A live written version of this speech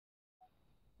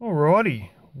Alrighty,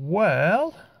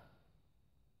 well,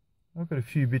 I've got a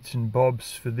few bits and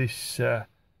bobs for this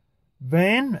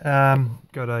van.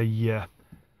 Got a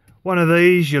one of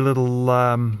these, your little,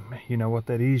 you know what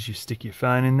that is, you stick your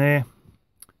phone in there.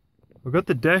 I've got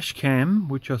the dash cam,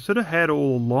 which I sort of had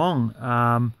all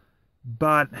along,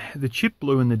 but the chip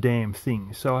blew in the damn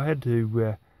thing, so I had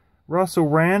to rustle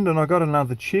round and I got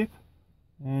another chip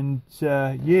and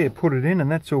yeah, put it in,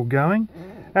 and that's all going.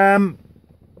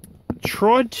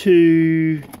 Tried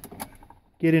to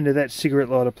get into that cigarette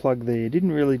lighter plug there,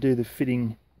 didn't really do the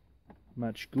fitting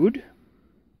much good.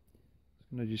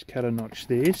 I'm going to just cut a notch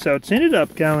there, so it's ended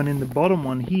up going in the bottom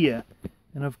one here,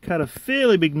 and I've cut a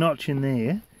fairly big notch in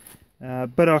there,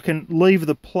 but I can leave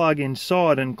the plug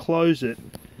inside and close it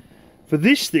for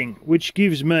this thing, which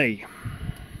gives me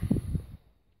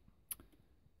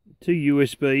 2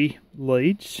 USB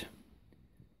leads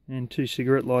and 2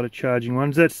 cigarette lighter charging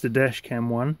ones. That's the dash cam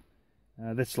one.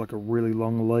 That's like a really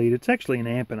long lead. It's actually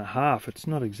 1.5 amps. It's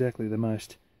not exactly the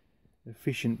most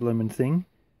efficient blooming thing.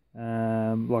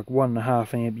 Like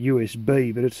 1.5 amp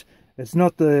USB, but it's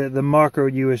not the micro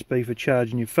USB for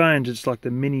charging your phones. It's like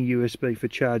the mini USB for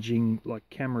charging like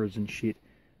cameras and shit.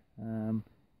 Yeah,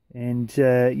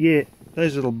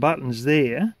 those little buttons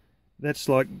there, that's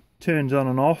like turns on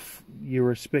and off your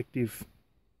respective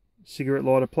cigarette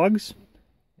lighter plugs.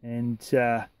 And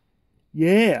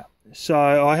yeah,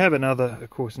 so I have another, of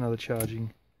course, another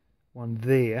charging one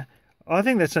there. I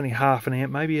think that's only 0.5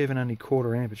 amp, maybe even only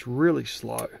 1/4 amp. It's really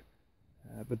slow.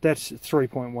 But that's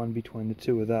 3.1 between the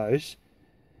two of those,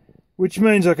 which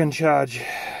means I can charge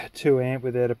 2 amp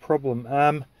without a problem.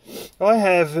 I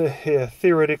have,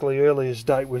 theoretically, earliest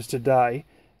date was today,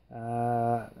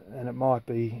 and it might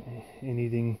be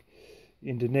anything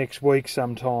into next week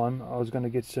sometime. I was going to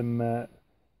get some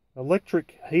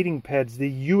electric heating pads,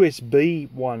 the USB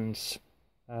ones,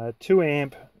 2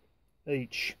 amp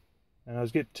each, and I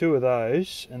was getting 2 of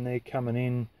those, and they're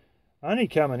only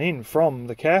coming in from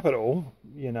the capital,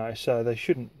 you know, so they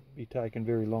shouldn't be taking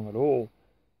very long at all.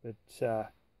 But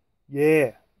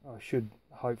yeah, I should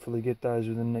hopefully get those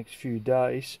within the next few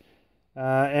days.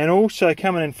 And also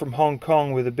coming in from Hong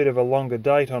Kong with a bit of a longer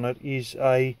date on it is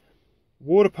a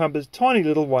water pump. It's a tiny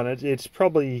little one. It's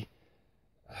probably,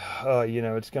 you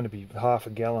know, it's going to be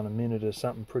 0.5 gallon a minute or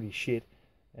something pretty shit.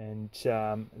 And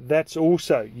that's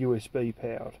also USB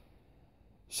powered.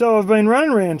 So I've been running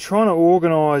around trying to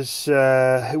organise,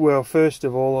 well, first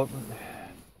of all,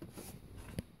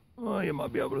 oh, you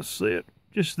might be able to see it.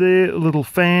 Just there, a little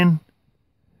fan.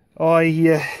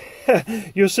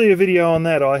 You'll see a video on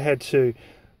that. I had to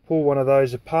pull one of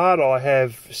those apart. I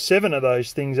have 7 of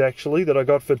those things, actually, that I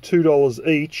got for $2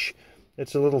 each.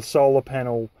 It's a little solar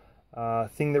panel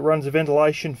thing that runs a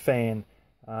ventilation fan.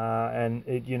 And,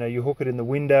 you know, you hook it in the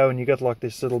window and you got like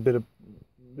this little bit of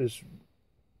this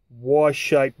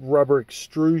Y-shaped rubber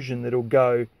extrusion that'll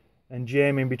go and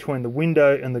jam in between the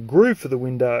window and the groove for the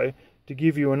window to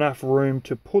give you enough room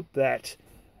to put that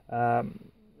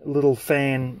little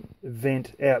fan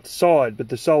vent outside, but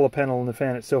the solar panel and the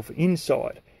fan itself are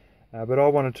inside. But I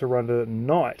wanted to run it at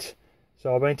night,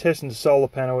 so I've been testing the solar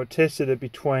panel. It tested it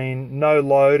between no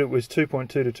load, it was 2.2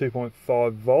 to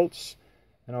 2.5 volts,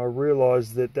 and I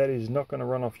realised that that is not going to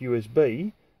run off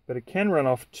USB, but it can run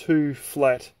off 2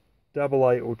 flat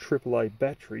AA or AAA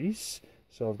batteries.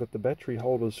 So I've got the battery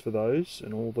holders for those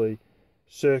and all the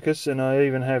circuits, and I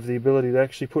even have the ability to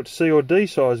actually put C or D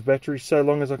size batteries, so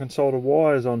long as I can solder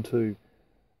wires onto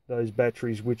those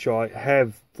batteries, which I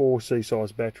have 4 C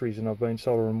size batteries and I've been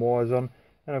soldering wires on,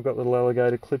 and I've got little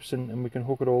alligator clips and we can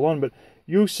hook it all on. But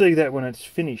you'll see that when it's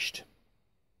finished.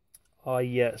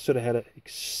 I sort of had an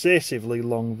excessively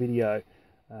long video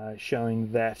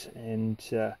showing that and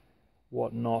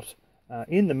whatnot.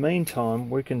 In the meantime,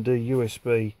 we can do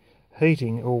USB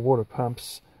heating or water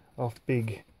pumps off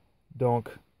big donk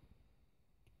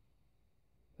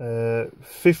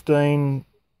 15,000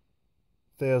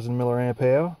 milliamp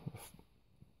hour,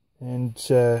 and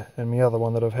my other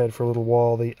one that I've had for a little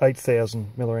while, the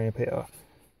 8,000 milliamp hour.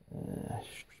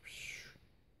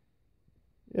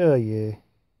 Oh yeah,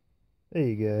 there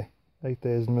you go,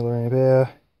 8,000 milliamp hour.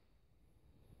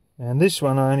 And this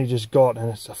one I only just got, and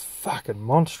it's a fucking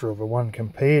monster of a one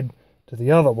compared to the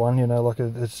other one, you know, like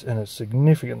it's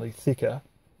significantly thicker.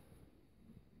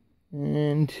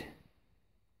 And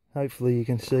hopefully you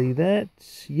can see that.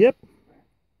 Yep.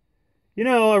 You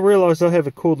know, I realised I have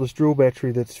a cordless drill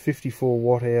battery that's 54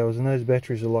 watt hours, and those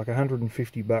batteries are like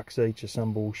 $150 each or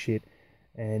some bullshit.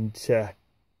 And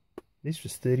this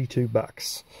was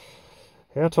 $32.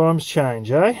 How times change,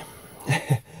 eh?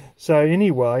 So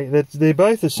anyway, they're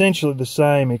both essentially the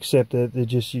same, except that they're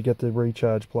just, you got the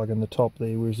recharge plug in the top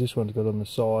there, whereas this one's got on the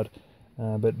side.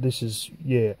 But this is,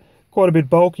 yeah, quite a bit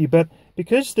bulky. But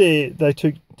because they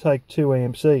take 2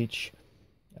 amps each,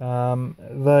 I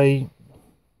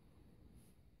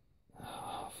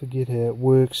forget how it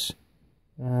works.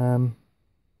 Yeah,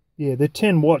 they're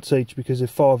 10 watts each because they're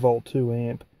 5 volt 2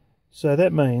 amp. So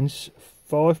that means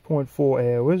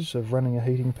 5.4 hours of running a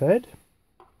heating pad.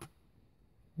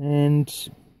 And,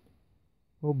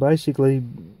 well, basically,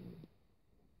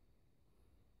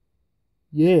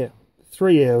 yeah,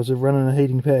 3 hours of running a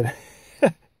heating pad.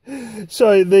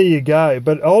 So there you go.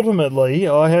 But ultimately,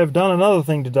 I have done another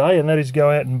thing today, and that is go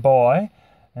out and buy,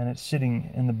 and it's sitting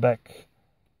in the back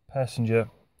passenger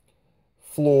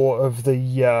floor of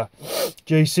the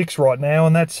G6 right now,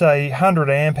 and that's a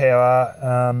 100 amp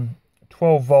hour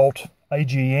 12 volt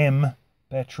AGM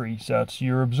battery. So it's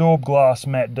your absorbed glass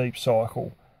matte deep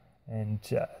cycle. And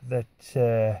that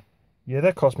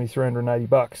cost me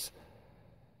 $380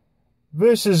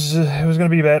 versus it was going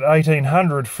to be about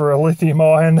 1800 for a lithium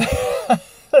ion.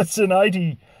 That's an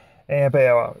 80 amp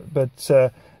hour. But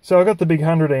so I got the big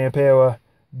 100 amp hour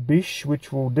Bish,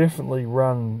 which will definitely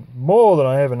run more than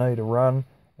I ever need to run.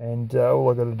 And all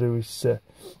I got to do is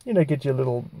get your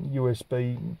little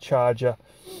USB charger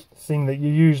thing that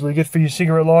you usually get for your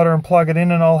cigarette lighter and plug it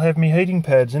in, and I'll have me heating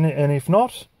pads in it. And if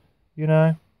not,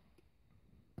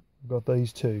 I've got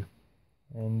these two.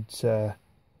 And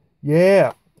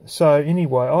yeah, so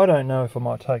anyway, I don't know if I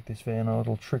might take this van on a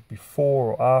little trip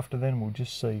before or after then. We'll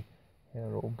just see how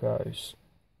it all goes.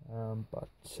 But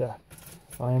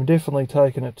I am definitely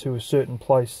taking it to a certain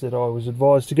place that I was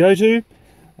advised to go to,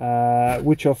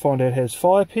 which I find out has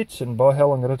fire pits, and by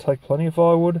hell I'm going to take plenty of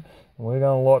firewood, and we're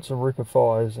going to light some ripper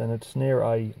fires, and it's near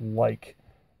a lake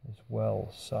as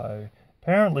well. So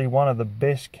apparently one of the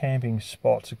best camping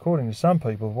spots, according to some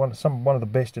people, one of the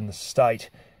best in the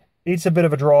state. It's a bit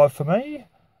of a drive for me,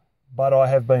 but I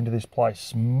have been to this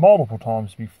place multiple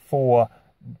times before,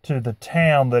 to the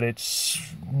town that it's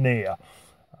near.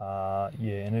 Yeah,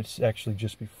 and it's actually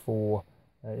just before,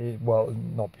 well,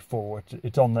 not before,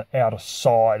 it's on the outer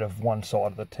side of one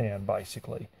side of the town,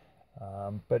 basically.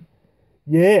 But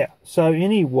yeah, so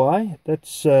anyway,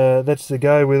 that's the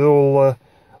go with all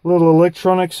little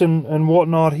electronics and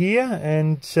whatnot here,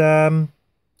 and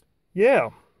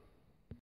yeah.